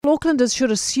Aucklanders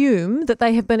should assume that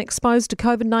they have been exposed to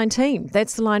COVID-19.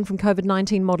 That's the line from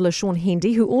COVID-19 modeller Sean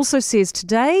Hendy, who also says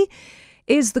today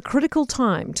is the critical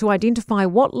time to identify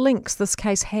what links this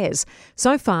case has.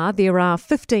 So far, there are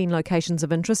 15 locations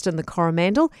of interest in the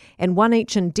Coromandel and one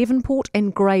each in Devonport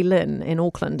and Grey Lynn in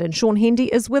Auckland. And Sean Hendy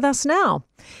is with us now.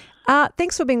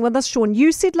 Thanks for being with us, Sean.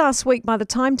 You said last week by the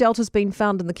time Delta's been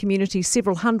found in the community,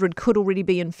 several hundred could already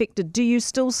be infected. Do you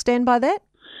still stand by that?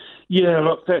 Yeah,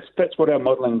 look, that's what our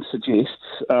modelling suggests.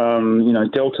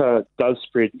 Delta does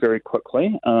spread very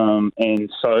quickly,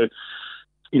 and so,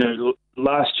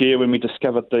 last year when we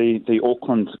discovered the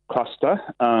Auckland cluster,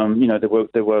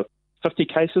 there were 50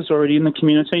 cases already in the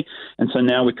community, and so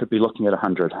now we could be looking at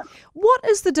 100. What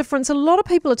is the difference? A lot of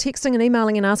people are texting and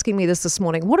emailing and asking me this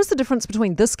morning. What is the difference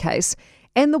between this case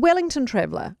and the Wellington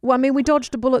traveller? Well, I mean, we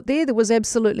dodged a bullet there. There was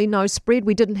absolutely no spread.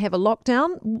 We didn't have a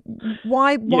lockdown.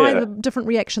 Why the different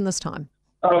reaction this time?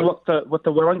 Look, with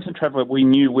the Wellington traveller, we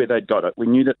knew where they'd got it. We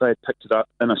knew that they'd picked it up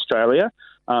in Australia,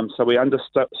 so we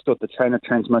understood the chain of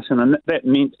transmission, and that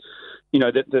meant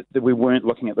that we weren't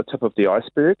looking at the tip of the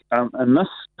iceberg. In this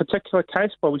particular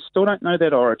case, well, we still don't know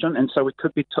that origin, and so we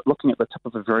could be looking at the tip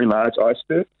of a very large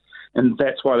iceberg, and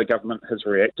that's why the government has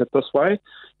reacted this way.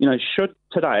 Should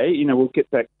today, we'll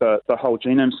get back the whole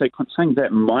genome sequencing,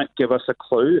 that might give us a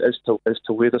clue as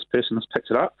to where this person has picked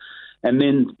it up. And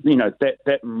then,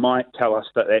 that might tell us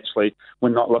that actually we're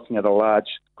not looking at a large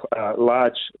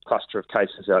cluster of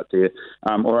cases out there,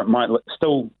 or it might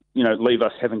still, leave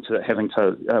us having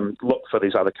to look for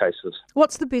these other cases.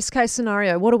 What's the best case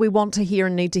scenario? What do we want to hear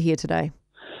and need to hear today?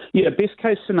 Yeah, best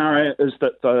case scenario is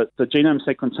that the genome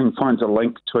sequencing finds a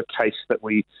link to a case that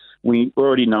we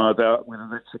already know about, whether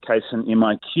that's the case in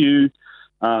MIQ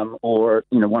or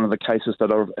one of the cases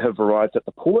that have arrived at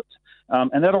the port.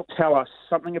 And that'll tell us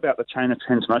something about the chain of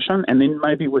transmission, and then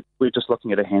maybe we're just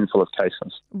looking at a handful of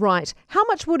cases. Right. How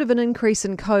much would an increase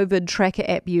in COVID tracker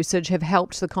app usage have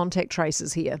helped the contact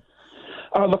tracers here?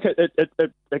 Look,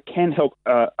 it can help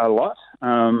a lot.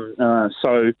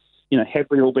 So, had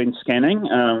we all been scanning,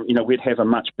 we'd have a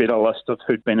much better list of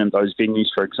who'd been in those venues,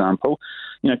 for example.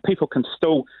 People can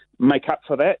still make up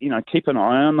for that. Keep an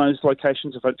eye on those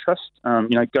locations of interest.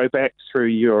 Go back through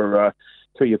your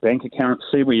bank account,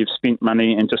 see where you've spent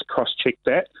money, and just cross-check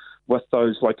that with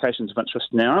those locations of interest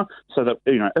now, so that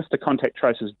if the contact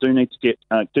tracers do need to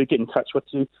get in touch with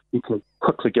you, you can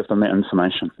quickly give them that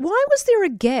information. Why was there a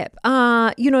gap?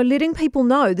 Letting people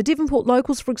know. The Devonport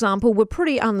locals, for example, were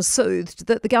pretty unsoothed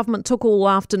that the government took all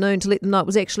afternoon to let them know it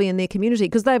was actually in their community,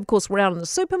 because they, of course, were out in the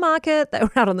supermarket, they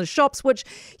were out in the shops, which,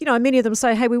 many of them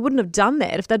say, hey, we wouldn't have done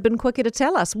that if they'd been quicker to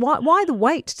tell us. Why the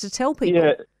wait to tell people?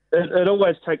 Yeah. It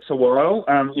always takes a while.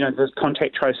 The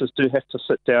contact tracers do have to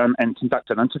sit down and conduct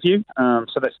an interview.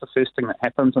 So that's the first thing that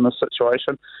happens in this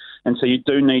situation. And so you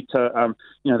do need to,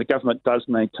 the government does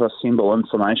need to assemble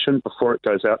information before it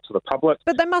goes out to the public.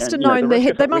 But they must have known.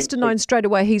 They must have known straight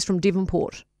away he's from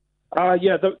Devonport.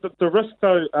 The risk,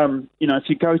 though, if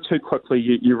you go too quickly,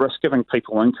 you risk giving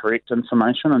people incorrect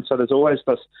information, and so there's always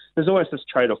this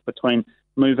trade-off between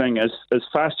moving as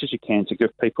fast as you can to give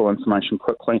people information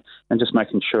quickly and just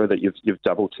making sure that you've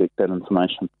double-checked that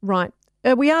information. Right.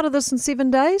 Are we out of this in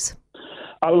 7 days?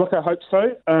 Look, I hope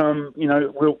so.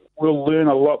 We'll learn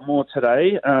a lot more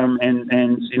today, and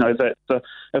that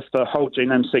if the whole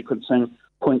genome sequencing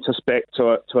points us back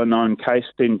to a known case,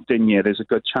 then yeah, there's a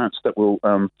good chance that we'll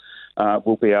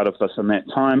be out of this in that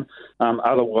time.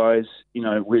 Otherwise,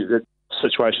 the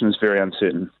situation is very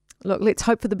uncertain. Look, let's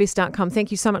hope for the best outcome.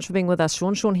 Thank you so much for being with us,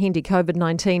 Sean. Sean Hendy,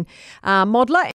 COVID-19 modeller.